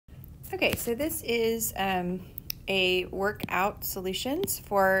Okay, so this is a workout solutions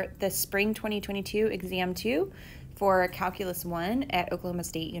for the Spring 2022 Exam 2 for Calculus 1 at Oklahoma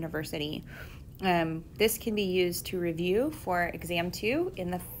State University. This can be used to review for Exam 2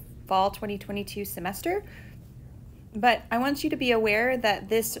 in the fall 2022 semester, but I want you to be aware that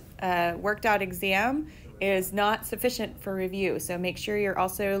this worked out exam is not sufficient for review, so make sure you're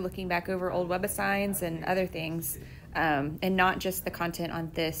also looking back over old web assigns and other things, and not just the content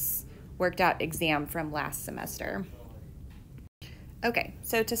on this worked out exam from last semester. Okay,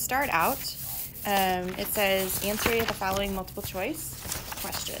 so to start out, it says answer the following multiple choice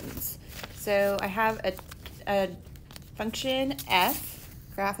questions. So I have a function f,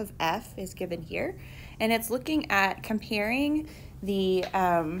 graph of f is given here, and it's looking at comparing the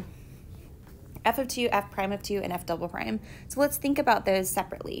f of 2, f prime of 2, and f double prime. So let's think about those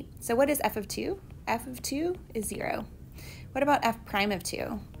separately. So what is f of 2? F of 2 is 0. What about f prime of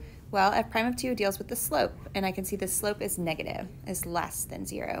 2? Well, f prime of 2 deals with the slope, and I can see the slope is negative, is less than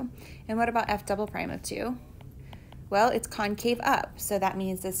 0. And what about f double prime of 2? Well, it's concave up, so that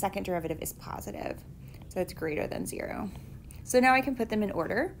means the second derivative is positive, so it's greater than 0. So now I can put them in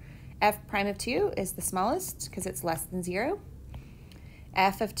order. F prime of 2 is the smallest because it's less than 0.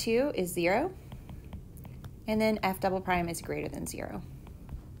 F of 2 is 0. And then f double prime is greater than 0.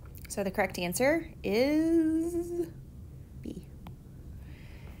 So the correct answer is B.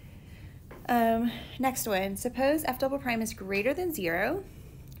 Next one, suppose f double prime is greater than 0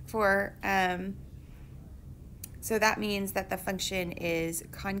 for, so that means that the function is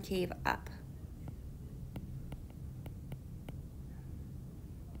concave up.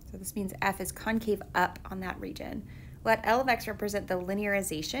 So this means f is concave up on that region. Let L of x represent the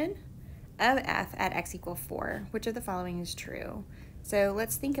linearization of f at x equals 4. Which of the following is true? So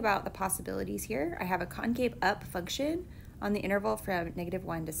let's think about the possibilities here. I have a concave up function on the interval from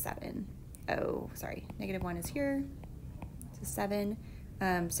 -1 to 7. Oh, sorry, -1 is here, so 7.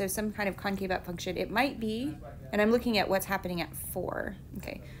 So some kind of concave up function. It might be, and I'm looking at what's happening at 4.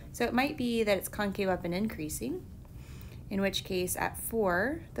 Okay, so it might be that it's concave up and increasing, in which case at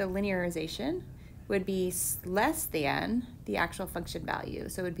 4, the linearization would be less than the actual function value,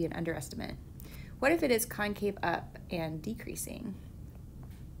 so it would be an underestimate. What if it is concave up and decreasing?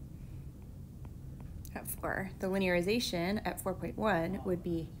 At 4, the linearization at 4.1 would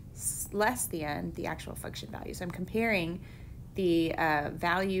be less than the actual function value. So I'm comparing the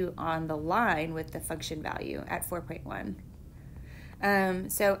value on the line with the function value at 4.1.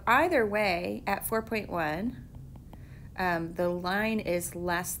 So either way, at 4.1, the line is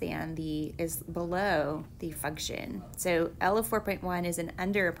is below the function. So L of 4.1 is an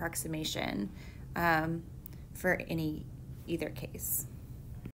under approximation for either case.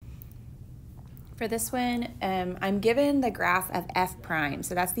 For this one, I'm given the graph of f prime.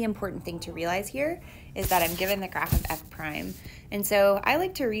 So that's the important thing to realize here, is that I'm given the graph of f prime. And so I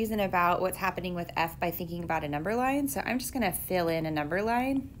like to reason about what's happening with f by thinking about a number line. So I'm just going to fill in a number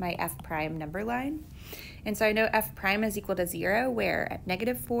line, my f prime number line. And so I know f prime is equal to 0, where at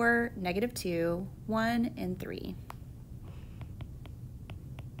 -4, -2, 1, and 3.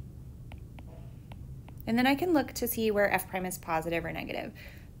 And then I can look to see where f prime is positive or negative.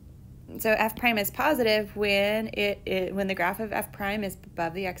 So f prime is positive when when the graph of f prime is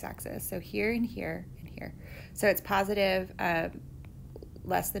above the x-axis. So here and here and here. So it's positive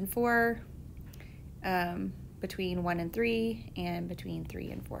less than 4, between 1 and 3, and between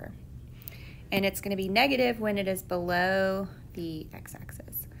 3 and 4. And it's going to be negative when it is below the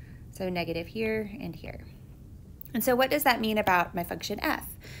x-axis. So negative here and here. And so what does that mean about my function f?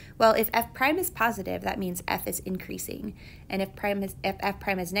 Well, if f prime is positive, that means f is increasing. And if f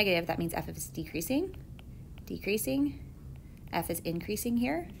prime is negative, that means f is decreasing, decreasing. F is increasing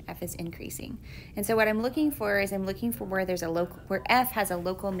here, f is increasing. And so what I'm looking for is where there's where f has a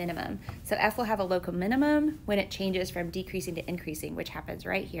local minimum. So f will have a local minimum when it changes from decreasing to increasing, which happens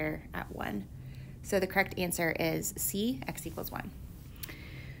right here at 1. So the correct answer is C, x equals 1.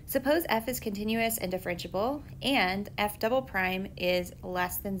 Suppose f is continuous and differentiable, and f double prime is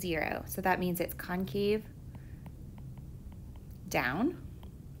less than 0. So that means it's concave down.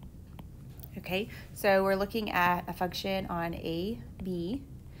 Okay, so we're looking at a function on A, B.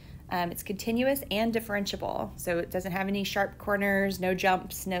 It's continuous and differentiable, so it doesn't have any sharp corners, no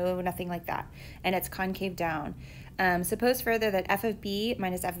jumps, nothing like that, and it's concave down. Suppose further that f of b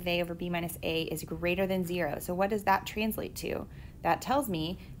minus f of a over b minus a is greater than 0. So what does that translate to? That tells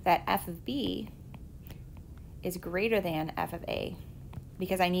me that f of b is greater than f of a,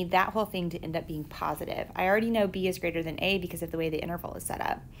 because I need that whole thing to end up being positive. I already know b is greater than a because of the way the interval is set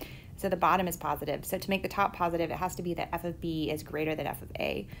up. So the bottom is positive. So to make the top positive, it has to be that f of b is greater than f of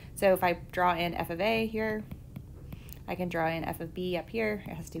a. So if I draw in f of a here, I can draw in f of b up here.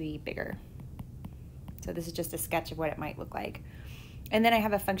 It has to be bigger. So this is just a sketch of what it might look like. And then I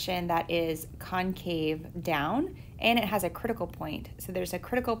have a function that is concave down, and it has a critical point. So there's a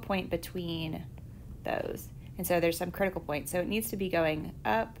critical point between those. And so there's some critical point. So it needs to be going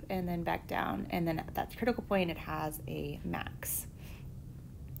up and then back down. And then at that critical point, it has a max.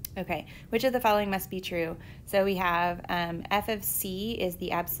 Okay, which of the following must be true? So we have f of c is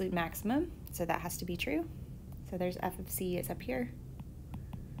the absolute maximum, so that has to be true. So there's f of c is up here,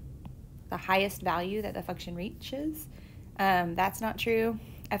 the highest value that the function reaches. That's not true.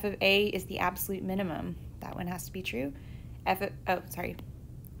 F of a is the absolute minimum. That one has to be true.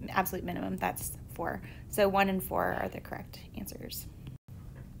 Absolute minimum, that's 4. So 1 and 4 are the correct answers.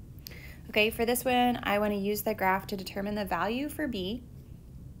 Okay, for this one, I want to use the graph to determine the value for b,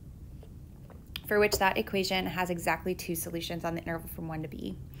 for which that equation has exactly 2 solutions on the interval from 1 to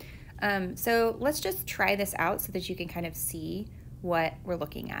b. So let's just try this out so that you can kind of see what we're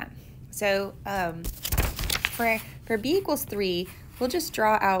looking at. So for b equals 3, we'll just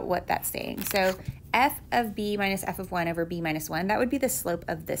draw out what that's saying. So f of b minus f of 1 over b minus 1, that would be the slope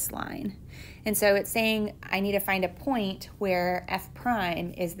of this line. And so it's saying I need to find a point where f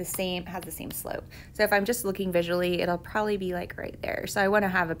prime is the same, has the same slope. So if I'm just looking visually, it'll probably be like right there. So I want to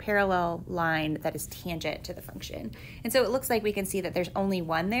have a parallel line that is tangent to the function. And so it looks like we can see that there's only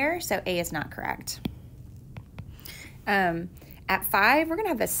one there, so A is not correct. At 5, we're going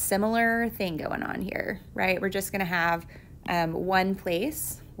to have a similar thing going on here, right? We're just going to have one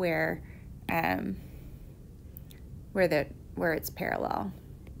place where it's parallel.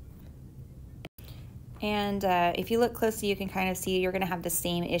 And if you look closely, you can kind of see you're going to have the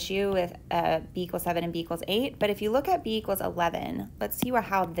same issue with b equals 7 and b equals 8. But if you look at b equals 11, let's see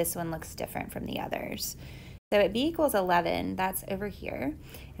how this one looks different from the others. So at b equals 11, that's over here,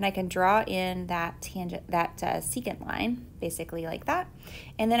 and I can draw in that tangent, that secant line, basically like that.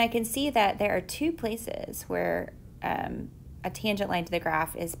 And then I can see that there are 2 places where a tangent line to the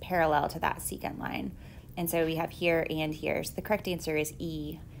graph is parallel to that secant line. And so we have here and here. So the correct answer is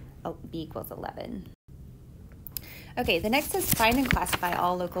E, b equals 11. Okay, the next is find and classify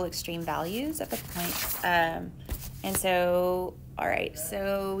all local extreme values of the points. And so, all right,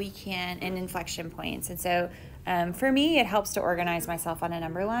 so we can, and inflection points. And so for me, it helps to organize myself on a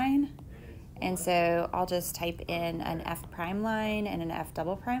number line. And so I'll just type in an f prime line and an f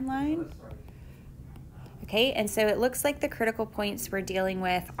double prime line. Okay, and so it looks like the critical points we're dealing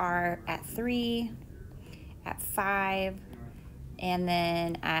with are at 3, at 5, and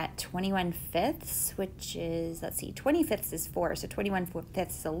then at 21/5, which is, let's see, 20/5 is 4, so 21/5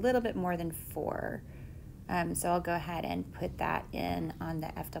 is a little bit more than 4. So I'll go ahead and put that in on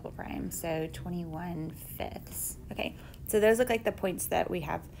the f double prime, so 21/5. Okay, so those look like the points that we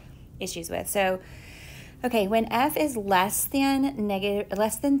have issues with. So, okay, when f is less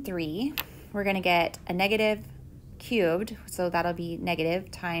than 3, we're going to get a negative cubed, so that'll be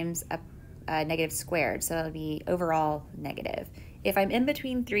negative times a negative squared, so that'll be overall negative. If I'm in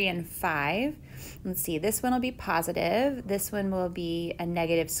between 3 and 5, let's see, this one will be positive, this one will be a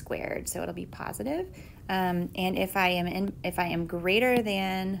negative squared, so it'll be positive. And if I am greater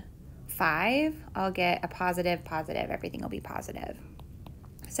than 5, I'll get a positive, everything will be positive.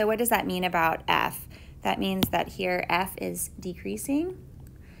 So what does that mean about f? That means that here f is decreasing,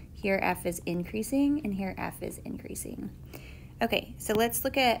 here f is increasing, and here f is increasing. Okay, so let's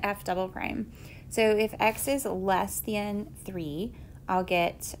look at f double prime. So if x is less than 3, I'll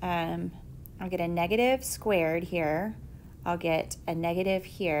get a negative squared here, I'll get a negative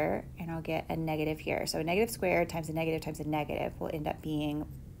here, and I'll get a negative here. So a negative squared times a negative will end up being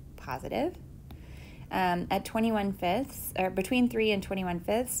positive. At 21/5, or between 3 and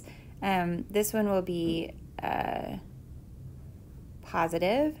 21/5, this one will be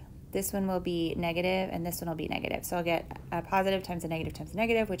positive, this one will be negative, and this one will be negative. So I'll get a positive times a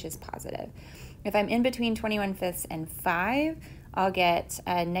negative, which is positive. If I'm in between 21/5 and 5, I'll get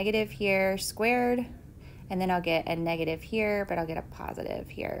a negative here squared, and then I'll get a negative here, but I'll get a positive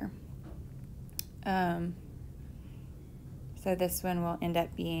here. So this one will end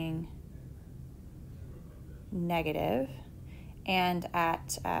up being negative. And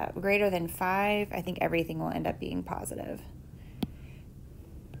at greater than 5, I think everything will end up being positive.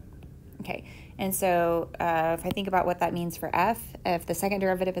 Okay, and so if I think about what that means for f, if the second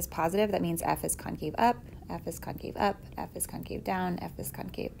derivative is positive, that means f is concave up, f is concave up, f is concave down, f is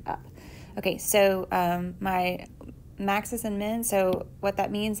concave up. Okay, so my maxes and min, so what that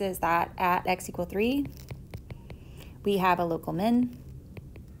means is that at x equal 3, we have a local min.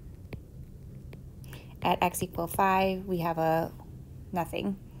 at x equal 5, we have a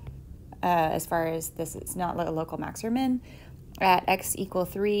nothing. As far as this, it's not a local max or min. At x equal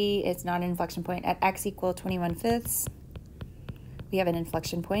 3, it's not an inflection point. At x equal 21/5, we have an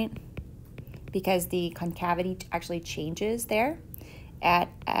inflection point because the concavity actually changes there. At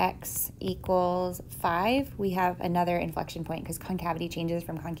x equals 5, we have another inflection point because concavity changes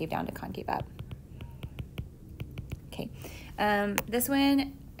from concave down to concave up. Okay, this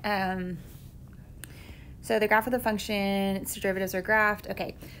one, so the graph of the function, its derivatives are graphed.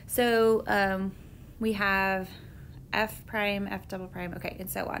 Okay, so we have f prime, f double prime, okay, and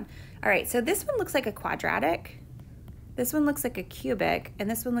so on. All right, so this one looks like a quadratic. This one looks like a cubic, and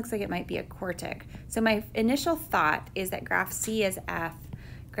this one looks like it might be a quartic. So my initial thought is that graph C is f,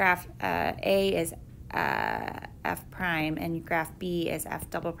 graph A is f prime, and graph B is f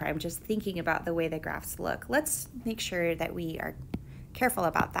double prime, just thinking about the way the graphs look. Let's make sure that we are careful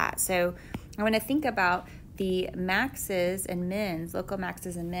about that. So I want to think about the maxes and mins, local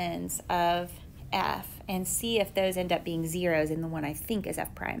maxes and mins of f, and see if those end up being zeros in the one I think is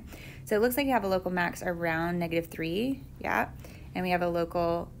f prime. So it looks like you have a local max around -3, yeah, and we have a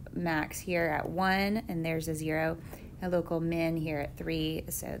local max here at 1, and there's a 0, a local min here at 3,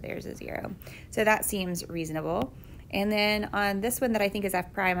 so there's a 0. So that seems reasonable. And then on this one that I think is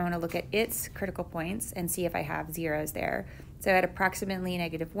f prime, I want to look at its critical points and see if I have zeros there. So at approximately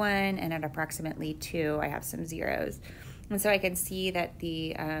 -1 and at approximately 2, I have some zeros. And so I can see that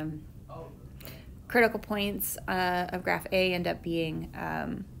the critical points of graph A end up being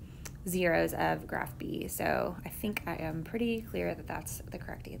zeros of graph B. So I think I am pretty clear that that's the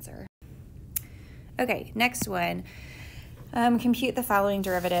correct answer. Okay, next one. Compute the following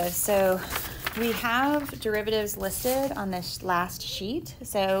derivatives. So we have derivatives listed on this last sheet.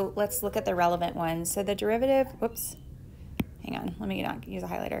 So let's look at the relevant ones. So the derivative, whoops, hang on, let me not use a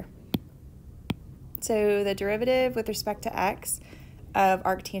highlighter. So the derivative with respect to x of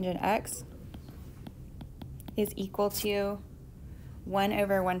arctangent x is equal to 1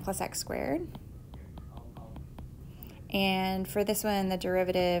 over 1 plus x squared. And for this one, the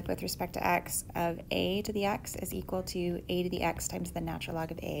derivative with respect to x of a to the x is equal to a to the x times the natural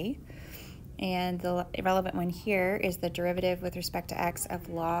log of a. And the relevant one here is the derivative with respect to x of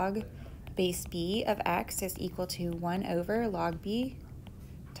log base b of x is equal to 1 over log b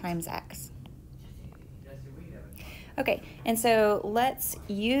times x. Okay, and so let's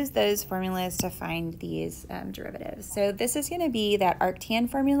use those formulas to find these derivatives. So this is going to be that arctan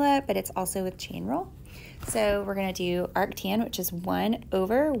formula, but it's also with chain rule. So we're going to do arctan, which is 1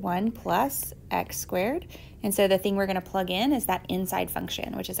 over 1 plus x squared. And so the thing we're going to plug in is that inside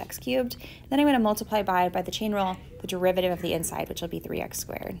function, which is x cubed. Then I'm going to multiply by the chain rule, the derivative of the inside, which will be 3x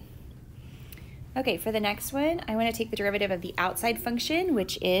squared. Okay, for the next one, I want to take the derivative of the outside function,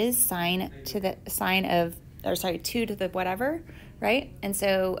 which is sine to the sine of, or sorry, 2 to the whatever, right? And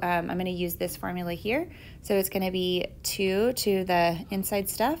so I'm going to use this formula here. So it's going to be 2 to the inside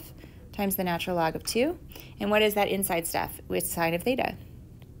stuff times the natural log of 2. And what is that inside stuff? It's sine of theta.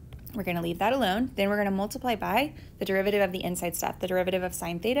 We're going to leave that alone. Then we're going to multiply by the derivative of the inside stuff. The derivative of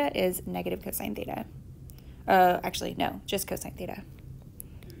sine theta is negative cosine theta. Actually, no, just cosine theta.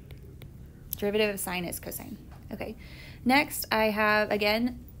 Derivative of sine is cosine. Okay. Next, I have,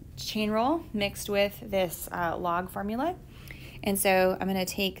 again, chain rule mixed with this log formula. And so I'm going to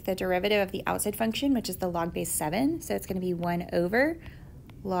take the derivative of the outside function, which is the log base 7. So it's going to be 1 over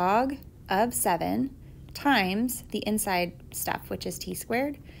log of 7 times the inside stuff, which is t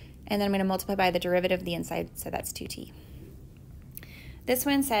squared. And then I'm going to multiply by the derivative of the inside, so that's 2t. This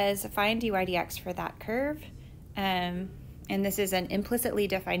one says find dy dx for that curve. And this is an implicitly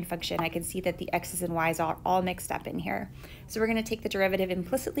defined function. I can see that the x's and y's are all mixed up in here. So we're going to take the derivative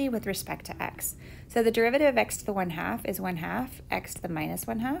implicitly with respect to x. So the derivative of x to the 1/2 is 1/2, x to the minus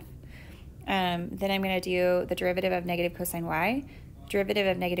 1/2. Then I'm going to do the derivative of negative cosine y. Derivative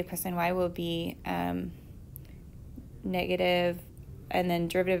of negative cosine y will be negative, and then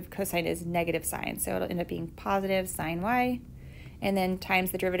derivative of cosine is negative sine. So it'll end up being positive sine y. And then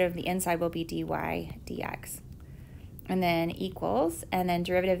times the derivative of the inside will be dy dx. And then equals, and then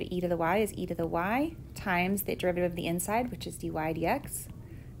derivative of e to the y is e to the y times the derivative of the inside, which is dy dx.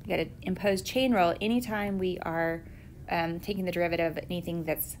 You got to impose chain rule anytime we are taking the derivative of anything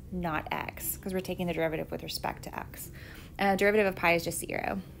that's not x, because we're taking the derivative with respect to x. Derivative of pi is just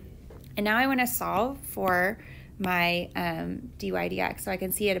 0. And now I want to solve for my dy dx. So I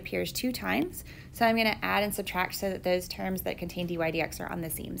can see it appears 2 times. So I'm going to add and subtract so that those terms that contain dy dx are on the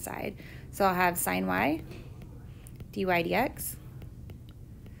same side. So I'll have sine y dy dx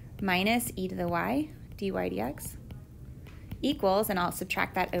minus e to the y dy dx equals, and I'll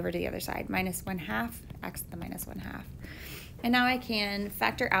subtract that over to the other side, minus 1/2 x to the minus 1/2. And now I can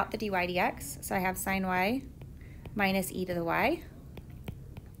factor out the dy dx. So I have sine y minus e to the y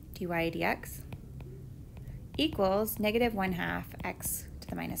dy dx equals negative 1/2 x to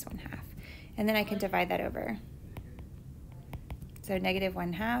the minus 1/2. And then I can divide that over. So negative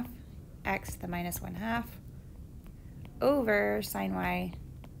 1/2 x to the minus 1/2 over sine y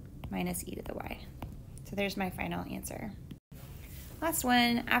minus e to the y. So there's my final answer. Last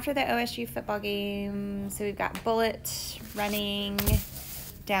one, after the OSU football game, so we've got Bullet running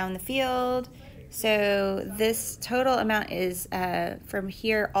down the field. So this total amount is from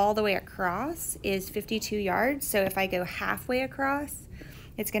here all the way across is 52 yards. So if I go halfway across,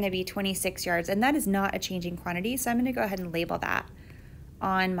 it's going to be 26 yards. And that is not a changing quantity. So I'm going to go ahead and label that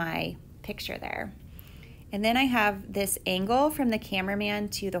on my picture there. And then I have this angle from the cameraman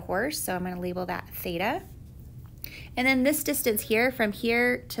to the horse. So I'm going to label that theta. And then this distance here from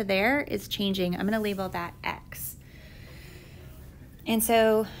here to there is changing. I'm going to label that x. And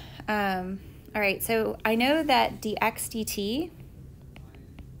so, all right, so I know that dx dt,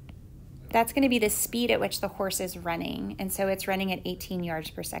 that's going to be the speed at which the horse is running. And so it's running at 18 yards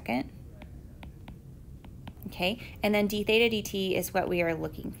per second. Okay, and then d theta dt is what we are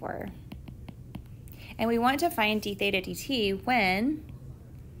looking for. And we want to find d theta dt when,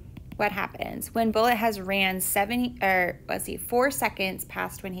 what happens? When Bullet has ran 4 seconds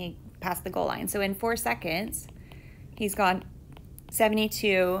past when he passed the goal line. So in 4 seconds, he's gone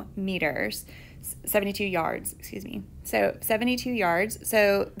 72 yards, excuse me. So 72 yards.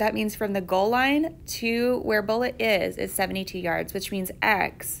 So that means from the goal line to where Bullet is 72 yards, which means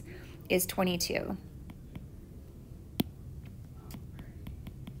x is 22.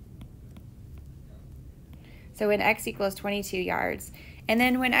 So when x equals 22 yards, and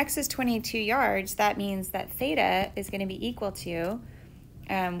then when x is 22 yards, that means that theta is going to be equal to,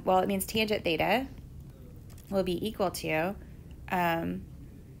 well, it means tangent theta will be equal to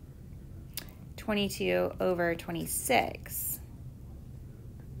 22 over 26.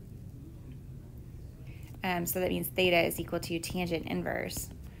 So that means theta is equal to tangent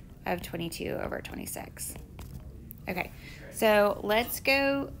inverse of 22 over 26. Okay, so let's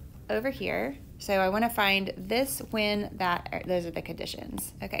go over here. So I want to find this when that, those are the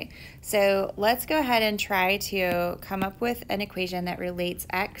conditions. Okay, so let's go ahead and try to come up with an equation that relates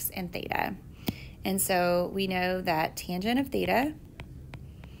x and theta. And so we know that tangent of theta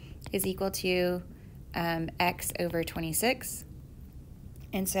is equal to x over 26.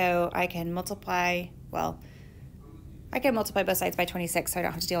 And so I can multiply, well, I can multiply both sides by 26 so I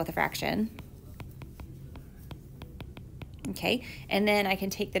don't have to deal with a fraction. Okay, and then I can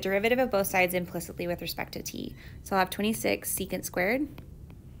take the derivative of both sides implicitly with respect to t. So I'll have 26 secant squared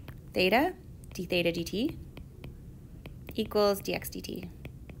theta d theta dt equals dx dt.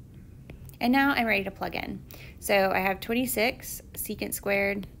 And now I'm ready to plug in. So I have 26 secant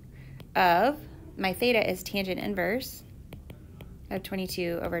squared of, my theta is tangent inverse of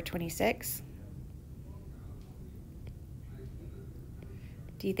 22 over 26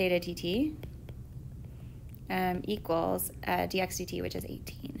 d theta dt equals dx dt, which is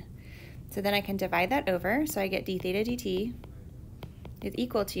 18. So then I can divide that over, so I get d theta dt is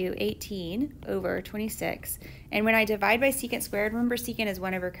equal to 18 over 26. And when I divide by secant squared, remember secant is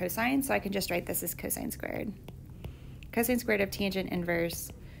 1 over cosine, so I can just write this as cosine squared. Cosine squared of tangent inverse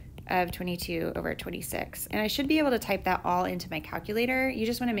of 22 over 26. And I should be able to type that all into my calculator. You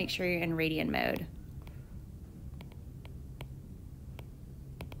just want to make sure you're in radian mode.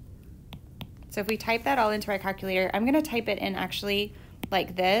 So if we type that all into our calculator, I'm going to type it in actually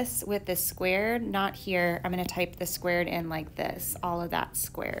like this with the squared, not here. I'm going to type the squared in like this, all of that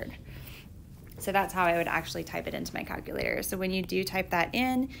squared. So that's how I would actually type it into my calculator. So when you do type that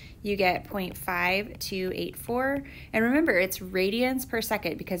in, you get 0.5284. And remember, it's radians per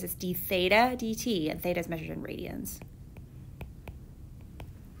second because it's d theta dt, and theta is measured in radians.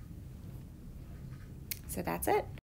 So that's it.